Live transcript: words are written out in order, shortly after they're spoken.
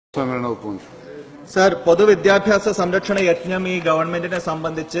Sir, പൊതുവിദ്യാഭ്യാസ സംരക്ഷണ യജ്ഞം ഈ ഗവൺമെന്റിനെ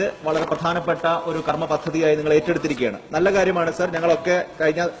സംബന്ധിച്ച് വളരെ പ്രധാനപ്പെട്ട ഒരു കർമ്മ പദ്ധതിയായി നിങ്ങൾ ഏറ്റെടുത്തിരിക്കുകയാണ്. നല്ല കാര്യമാണ് സർ. ഞങ്ങളൊക്കെ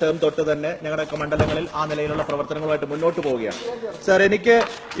കഴിഞ്ഞ ടേം തൊട്ട് തന്നെ ഞങ്ങളുടെ മണ്ഡലങ്ങളിൽ ആ നിലയിലുള്ള പ്രവർത്തനങ്ങളുമായിട്ട് മുന്നോട്ട് പോവുകയാണ്. സർ, എനിക്ക്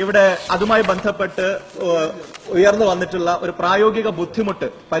ഇവിടെ അതുമായി ബന്ധപ്പെട്ട് ഉയർന്നു വന്നിട്ടുള്ള ഒരു പ്രായോഗിക ബുദ്ധിമുട്ട്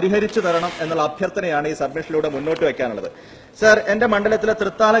പരിഹരിച്ചു തരണം എന്നുള്ള അഭ്യർത്ഥനയാണ് ഈ സബ്മിഷനിലൂടെ മുന്നോട്ട് വയ്ക്കാനുള്ളത്. സർ, എന്റെ മണ്ഡലത്തിലെ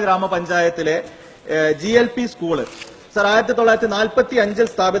തൃത്താല ഗ്രാമപഞ്ചായത്തിലെ GLP സ്കൂള് സർ 1945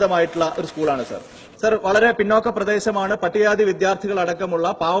 സ്ഥാപിതമായിട്ടുള്ള ഒരു സ്കൂളാണ് സർ. സർ, വളരെ പിന്നോക്ക പ്രദേശമാണ്. പട്ടികജാതി വിദ്യാർത്ഥികൾ അടക്കമുള്ള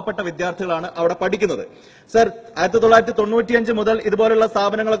പാവപ്പെട്ട വിദ്യാർത്ഥികളാണ് അവിടെ പഠിക്കുന്നത്. സർ, 1995 മുതൽ ഇതുപോലുള്ള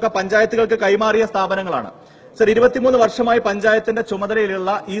സ്ഥാപനങ്ങളൊക്കെ പഞ്ചായത്തുകൾക്ക് കൈമാറിയ സ്ഥാപനങ്ങളാണ്. സർ, 23 വർഷമായി പഞ്ചായത്തിന്റെ ചുമതലയിലുള്ള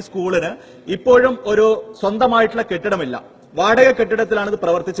ഈ സ്കൂളിന് ഇപ്പോഴും ഒരു സ്വന്തമായിട്ടുള്ള കെട്ടിടമില്ല. വാടക കെട്ടിടത്തിലാണ് ഇത്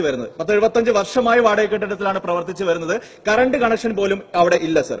പ്രവർത്തിച്ചു വരുന്നത്. 75 വർഷമായി വാടക കെട്ടിടത്തിലാണ് പ്രവർത്തിച്ചു വരുന്നത്. കറണ്ട് കണക്ഷൻ പോലും അവിടെ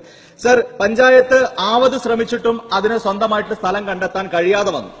ഇല്ല സർ. സർ, പഞ്ചായത്ത് ആവത് ശ്രമിച്ചിട്ടും അതിന് സ്വന്തമായിട്ട് സ്ഥലം കണ്ടെത്താൻ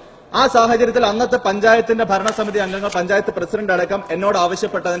കഴിയാതെ വന്നു. ആ സാഹചര്യത്തിൽ അന്നത്തെ പഞ്ചായത്തിന്റെ ഭരണസമിതി അംഗങ്ങൾ, പഞ്ചായത്ത് പ്രസിഡന്റ് അടക്കം എന്നോട്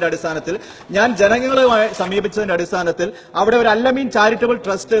ആവശ്യപ്പെട്ടതിന്റെ അടിസ്ഥാനത്തിൽ ഞാൻ ജനങ്ങളുമായി സമീപിച്ചതിന്റെ അടിസ്ഥാനത്തിൽ അവിടെ ഒരു അല്ലമീൻ ചാരിറ്റബിൾ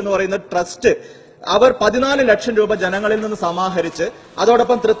ട്രസ്റ്റ് എന്ന് പറയുന്ന ട്രസ്റ്റ് അവർ 14 ലക്ഷം രൂപ ജനങ്ങളിൽ നിന്ന് സമാഹരിച്ച്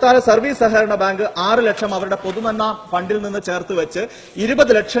അതോടൊപ്പം തൃത്താല സർവീസ് സഹകരണ ബാങ്ക് 6 ലക്ഷം അവരുടെ പൊതുനന്മ ഫണ്ടിൽ നിന്ന് ചേർത്ത് വെച്ച്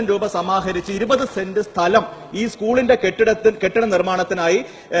 20 ലക്ഷം രൂപ സമാഹരിച്ച് 20 സെന്റ് സ്ഥലം ഈ സ്കൂളിന്റെ കെട്ടിട നിർമ്മാണത്തിനായി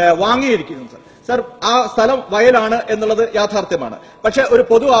വാങ്ങിയിരിക്കുന്നു സർ. സർ, ആ സ്ഥലം വയലാണ് എന്നുള്ളത് യാഥാർത്ഥ്യമാണ്. പക്ഷെ ഒരു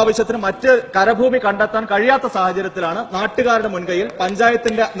പൊതു ആവശ്യത്തിന് മറ്റ് കരഭൂമി കണ്ടെത്താൻ കഴിയാത്ത സാഹചര്യത്തിലാണ് നാട്ടുകാരുടെ മുൻകൈയിൽ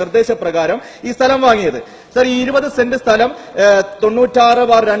പഞ്ചായത്തിന്റെ നിർദ്ദേശപ്രകാരം ഈ സ്ഥലം വാങ്ങിയത്. സർ, ഈ 20 സെന്റ് സ്ഥലം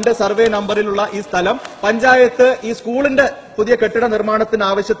 96/2 സർവേ നമ്പറിലുള്ള ഈ സ്ഥലം പഞ്ചായത്ത് ഈ സ്കൂളിന്റെ പുതിയ കെട്ടിട നിർമ്മാണത്തിന്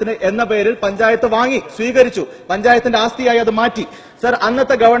ആവശ്യത്തിന് എന്ന പേരിൽ പഞ്ചായത്ത് വാങ്ങി സ്വീകരിച്ചു. പഞ്ചായത്തിന്റെ ആസ്തിയായി അത് മാറ്റി. സർ,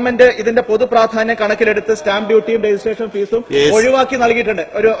 അന്നത്തെ ഗവൺമെന്റ് ഇതിന്റെ പൊതു പ്രാധാന്യം കണക്കിലെടുത്ത് സ്റ്റാമ്പ് ഡ്യൂട്ടിയും രജിസ്ട്രേഷൻ ഫീസും ഒഴിവാക്കി നൽകിയിട്ടുണ്ട്.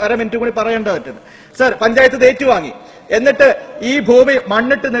 ഒരു അര മിനിറ്റ് കൂടി പറയേണ്ടതായിട്ടുണ്ട്. സർ, പഞ്ചായത്ത് ഇത് ഏറ്റുവാങ്ങി. എന്നിട്ട് ഈ ഭൂമി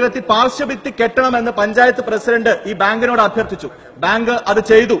മണ്ണിട്ട് നികത്തി പാർശ്വഭിത്തി കെട്ടണമെന്ന് പഞ്ചായത്ത് പ്രസിഡന്റ് ഈ ബാങ്കിനോട് അഭ്യർത്ഥിച്ചു. ബാങ്ക് അത്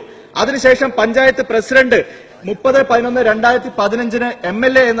ചെയ്തു. അതിനുശേഷം പഞ്ചായത്ത് പ്രസിഡന്റ് 30/11/2015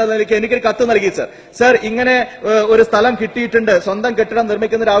 MLA എന്ന നിലയ്ക്ക് എനിക്കൊരു കത്ത് നൽകി സർ. സർ, ഇങ്ങനെ ഒരു സ്ഥലം കിട്ടിയിട്ടുണ്ട്, സ്വന്തം കെട്ടിടം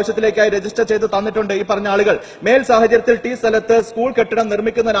നിർമ്മിക്കുന്ന ഒരു ആവശ്യത്തിലേക്കായി രജിസ്റ്റർ ചെയ്ത് തന്നിട്ടുണ്ട് ഈ പറഞ്ഞ ആളുകൾ. മേൽ സാഹചര്യത്തിൽ ടി സ്ഥലത്ത് സ്കൂൾ കെട്ടിടം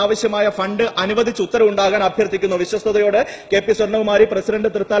നിർമ്മിക്കുന്നതിനാവശ്യമായ ഫണ്ട് അനുവദിച്ച് ഉത്തരവുണ്ടാകാൻ അഭ്യർത്ഥിക്കുന്നു. വിശ്വസ്തയോടെ KP സ്വർണ്ണകുമാരി, പ്രസിഡന്റ്,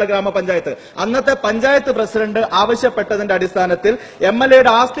 തൃത്താല ഗ്രാമപഞ്ചായത്ത്. അന്നത്തെ പഞ്ചായത്ത് പ്രസിഡന്റ് ആവശ്യപ്പെട്ടതിന്റെ അടിസ്ഥാനത്തിൽ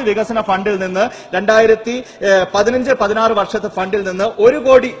MLAയുടെ ആസ്തി വികസന ഫണ്ടിൽ നിന്ന് 2015-16 വർഷത്തെ ഫണ്ടിൽ നിന്ന്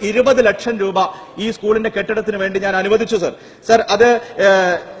 1,20,00,000 രൂപ ഈ സ്കൂളിന്റെ കെട്ടിടത്തിന് വേണ്ടി ഞാൻ അനുവദിച്ചു സർ. സർ, അത്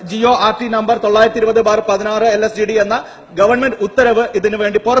GORT നമ്പർ 920/16 LSGD എന്ന ഗവൺമെന്റ് ഉത്തരവ് ഇതിനു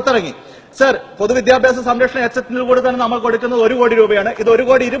വേണ്ടി പുറത്തിറങ്ങി. സർ, പൊതുവിദ്യാഭ്യാസ സംരക്ഷണ യജ്ഞത്തിൽ കൂടി തന്നെ നമ്മൾ കൊടുക്കുന്നത് 1 കോടി രൂപയാണ്. ഇത്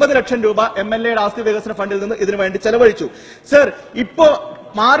 1,20,00,000 രൂപ MLAയുടെ ആസ്തി വികസന ഫണ്ടിൽ നിന്ന് ഇതിനു വേണ്ടി ചെലവഴിച്ചു. സർ, ഇപ്പോ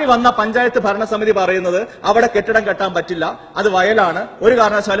മാറി വന്ന പഞ്ചായത്ത് ഭരണസമിതി പറയുന്നത് അവിടെ കെട്ടിടം കെട്ടാൻ പറ്റില്ല, അത് വയലാണ്, ഒരു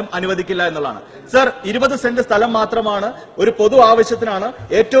കാരണവശാലും അനുവദിക്കില്ല എന്നുള്ളതാണ്. സർ, 20 സെന്റ് സ്ഥലം മാത്രമാണ്, ഒരു പൊതു ആവശ്യത്തിനാണ്,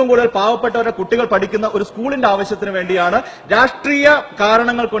 ഏറ്റവും കൂടുതൽ പാവപ്പെട്ടവരുടെ കുട്ടികൾ പഠിക്കുന്ന ഒരു സ്കൂളിന്റെ ആവശ്യത്തിന് വേണ്ടിയാണ്. രാഷ്ട്രീയ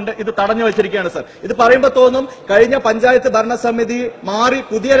കാരണങ്ങൾ കൊണ്ട് ഇത് തടഞ്ഞു വെച്ചിരിക്കുകയാണ് സർ. ഇത് പറയുമ്പോൾ തോന്നും കഴിഞ്ഞ പഞ്ചായത്ത് ഭരണസമിതി മാറി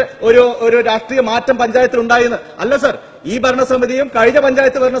പുതിയ ഒരു രാഷ്ട്രീയ മാറ്റം പഞ്ചായത്തിൽ ഉണ്ടായെന്ന്. അല്ല സർ, ഈ ഭരണസമിതിയും കഴിഞ്ഞ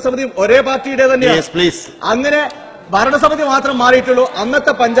പഞ്ചായത്ത് ഭരണസമിതിയും ഒരേ പാർട്ടിയുടെ തന്നെയാണ്. അങ്ങനെ ഭരണസമിതി മാത്രം മാറിയിട്ടുള്ളൂ.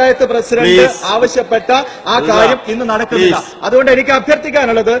 അന്നത്തെ പഞ്ചായത്ത് പ്രസിഡന്റ് ആവശ്യപ്പെട്ട ആ കാര്യം ഇന്ന് നടക്കുന്നില്ല. അതുകൊണ്ട് എനിക്ക്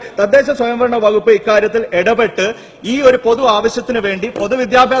അഭ്യർത്ഥിക്കാനുള്ളത് തദ്ദേശ സ്വയംഭരണ വകുപ്പ് ഇക്കാര്യത്തിൽ ഇടപെട്ട് ഈ ഒരു പൊതു ആവശ്യത്തിന് വേണ്ടി,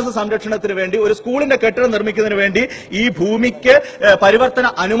 പൊതുവിദ്യാഭ്യാസ സംരക്ഷണത്തിന് വേണ്ടി, ഒരു സ്കൂളിന്റെ കെട്ടിടം നിർമ്മിക്കുന്നതിന് വേണ്ടി ഈ ഭൂമിക്ക് പരിവർത്തന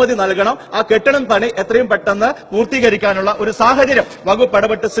അനുമതി നൽകണം. ആ കെട്ടിടം പണി എത്രയും പെട്ടെന്ന് പൂർത്തീകരിക്കാനുള്ള ഒരു സാഹചര്യം വകുപ്പ്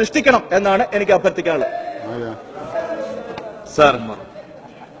ഇടപെട്ട് സൃഷ്ടിക്കണം എന്നാണ് എനിക്ക് അഭ്യർത്ഥിക്കാനുള്ളത്. സാർ,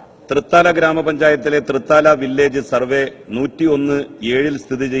 തൃത്താല ഗ്രാമപഞ്ചായത്തിലെ തൃത്താല വില്ലേജ് സർവേ 101-7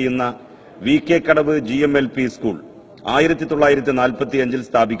 സ്ഥിതി ചെയ്യുന്ന VK കടവ് GMLP സ്കൂൾ 1945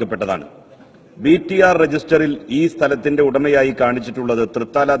 സ്ഥാപിക്കപ്പെട്ടതാണ്. BTR രജിസ്റ്ററിൽ ഈ സ്ഥലത്തിന്റെ ഉടമയായി കാണിച്ചിട്ടുള്ളത്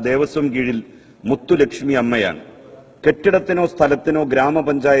തൃത്താല ദേവസ്വം കീഴിൽ മുത്തുലക്ഷ്മി അമ്മയാണ്. കെട്ടിടത്തിനോ സ്ഥലത്തിനോ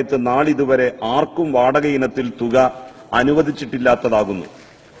ഗ്രാമപഞ്ചായത്ത് നാളിതുവരെ ആർക്കും വാടക ഇനത്തിൽ തുക അനുവദിച്ചിട്ടില്ലാത്തതാകുന്നു.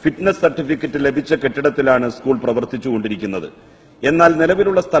 ഫിറ്റ്നസ് സർട്ടിഫിക്കറ്റ് ലഭിച്ച കെട്ടിടത്തിലാണ് സ്കൂൾ പ്രവർത്തിച്ചുകൊണ്ടിരിക്കുന്നത്. എന്നാൽ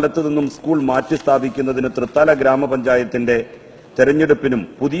നിലവിലുള്ള സ്ഥലത്തു നിന്നും സ്കൂൾ മാറ്റി സ്ഥാപിക്കുന്നതിന് തൃത്താല ഗ്രാമപഞ്ചായത്തിന്റെ തെരഞ്ഞെടുപ്പിനും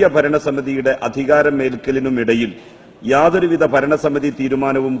പുതിയ ഭരണസമിതിയുടെ അധികാരമേൽക്കലിനുമിടയിൽ യാതൊരുവിധ ഭരണസമിതി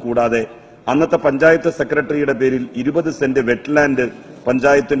തീരുമാനവും കൂടാതെ അന്നത്തെ പഞ്ചായത്ത് സെക്രട്ടറിയുടെ പേരിൽ 20 സെന്റ് വെറ്റ്ലാൻഡ്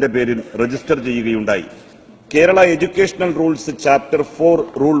പഞ്ചായത്തിന്റെ പേരിൽ രജിസ്റ്റർ ചെയ്യുകയുണ്ടായി. Kerala educational rules chapter 4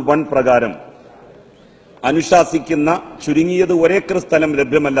 rule 1 പ്രകാരം അനുശാസിക്കുന്ന ചുരുങ്ങിയത് 1 ഏക്കർ സ്ഥലം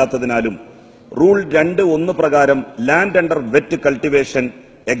ലഭ്യമല്ലാത്തതിനാലും റൂൾ 2(1) പ്രകാരം land under wet cultivation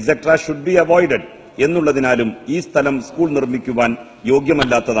etcetera should be avoided എന്നുള്ളതിനാലും ഈ സ്ഥലം സ്കൂൾ നിർമ്മിക്കുവാൻ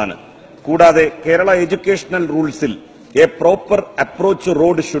യോഗ്യമല്ലാത്തതാണ്. കൂടാതെ Kerala educational റൂൾസിൽ A proper approach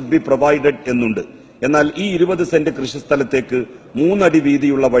road should be provided എന്നുണ്ട്. എന്നാൽ ഈ 20 സെന്റ് കൃഷിസ്ഥലത്തേക്ക് 3 അടി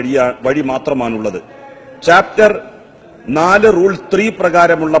വീതിയുള്ള വഴി മാത്രമാണുള്ളത്. ചാപ്റ്റർ 4 റൂൾ 3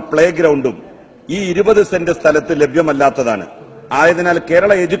 പ്രകാരമുള്ള പ്ലേ ഗ്രൗണ്ടും ഈ 20 സെന്റ് സ്ഥലത്ത് ലഭ്യമല്ലാത്തതാണ്. ആയതിനാൽ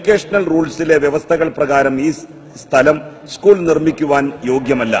കേരള എഡ്യൂക്കേഷണൽ റൂൾസിലെ വ്യവസ്ഥകൾ പ്രകാരം ഈ സ്ഥലം സ്കൂൾ നിർമ്മിക്കുവാൻ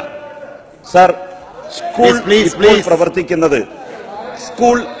യോഗ്യമല്ല. സർ,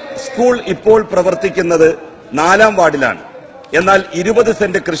 സ്കൂൾ ഇപ്പോൾ പ്രവർത്തിക്കുന്നത് 4-ാം വാർഡിലാണ്. എന്നാൽ 20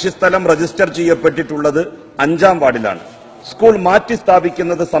 സെന്റ് കൃഷിസ്ഥലം രജിസ്റ്റർ ചെയ്യപ്പെട്ടിട്ടുള്ളത് 5-ാം വാർഡിലാണ്. സ്കൂൾ മാറ്റി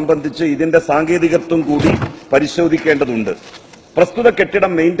സ്ഥാപിക്കുന്നത് സംബന്ധിച്ച് ഇതിന്റെ സാങ്കേതികത്വം കൂടി പരിശോധിക്കേണ്ടതുണ്ട്. പ്രസ്തുത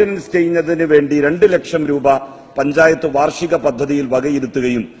കെട്ടിടം മെയിന്റനൻസ് ചെയ്യുന്നതിന് വേണ്ടി 2 ലക്ഷം രൂപ പഞ്ചായത്ത് വാർഷിക പദ്ധതിയിൽ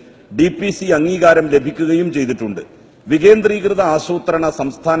വകയിരുത്തുകയും DPC അംഗീകാരം ലഭിക്കുകയും ചെയ്തിട്ടുണ്ട്. വികേന്ദ്രീകൃത ആസൂത്രണ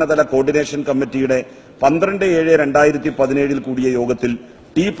സംസ്ഥാനതല കോർഡിനേഷൻ കമ്മിറ്റിയുടെ 12/7/2017 കൂടിയ യോഗത്തിൽ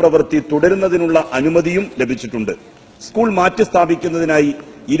ഈ പ്രവൃത്തി തുടരുന്നതിനുള്ള അനുമതിയും ലഭിച്ചിട്ടുണ്ട്. സ്കൂൾ മാറ്റി സ്ഥാപിക്കുന്നതിനായി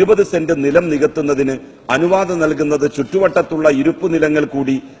 20 സെന്റ് നിലം നികത്തുന്നതിന് അനുവാദം നൽകുന്നത് ചുറ്റുവട്ടത്തുള്ള ഇരുപ്പ് നിലങ്ങൾ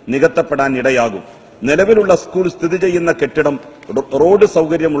കൂടി നികത്തപ്പെടാൻ ഇടയാകും. നിലവിലുള്ള സ്കൂൾ സ്ഥിതി ചെയ്യുന്ന കെട്ടിടം റോഡ്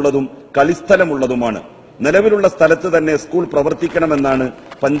സൗകര്യമുള്ളതും കളിസ്ഥലമുള്ളതുമാണ്. നിലവിലുള്ള സ്ഥലത്ത് തന്നെ സ്കൂൾ പ്രവർത്തിക്കണമെന്നാണ്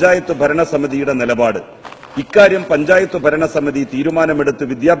പഞ്ചായത്ത് ഭരണസമിതിയുടെ നിലപാട്. ഇക്കാര്യം പഞ്ചായത്ത് ഭരണസമിതി തീരുമാനമെടുത്ത്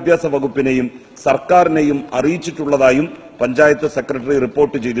വിദ്യാഭ്യാസ വകുപ്പിനെയും സർക്കാരിനെയും അറിയിച്ചിട്ടുള്ളതായും പഞ്ചായത്ത് സെക്രട്ടറി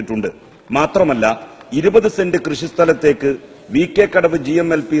റിപ്പോർട്ട് ചെയ്തിട്ടുണ്ട്. മാത്രമല്ല, 20 സെന്റ് കൃഷിസ്ഥലത്തേക്ക് VK കടവ്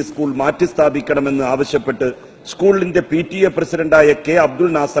GMLP സ്കൂൾ മാറ്റി സ്ഥാപിക്കണമെന്ന് ആവശ്യപ്പെട്ട് സ്കൂളിന്റെ PTA പ്രസിഡന്റായ K അബ്ദുൽ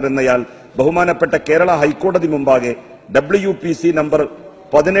നാസർ എന്നയാൾ ബഹുമാനപ്പെട്ട കേരള ഹൈക്കോടതി മുമ്പാകെ WPC നമ്പർ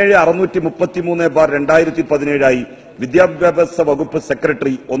 17633/2017 വിദ്യാഭ്യാസ വകുപ്പ്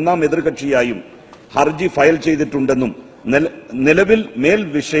സെക്രട്ടറി 1-ാം എതിർകക്ഷിയായും ഹർജി ഫയൽ ചെയ്തിട്ടുണ്ടെന്നും നിലവിൽ മേൽ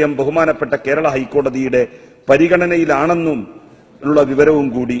വിഷയം ബഹുമാനപ്പെട്ട കേരള ഹൈക്കോടതിയുടെ പരിഗണനയിലാണെന്നും ഉള്ള വിവരവും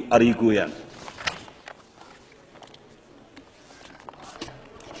കൂടി അറിയിക്കുകയാണ്.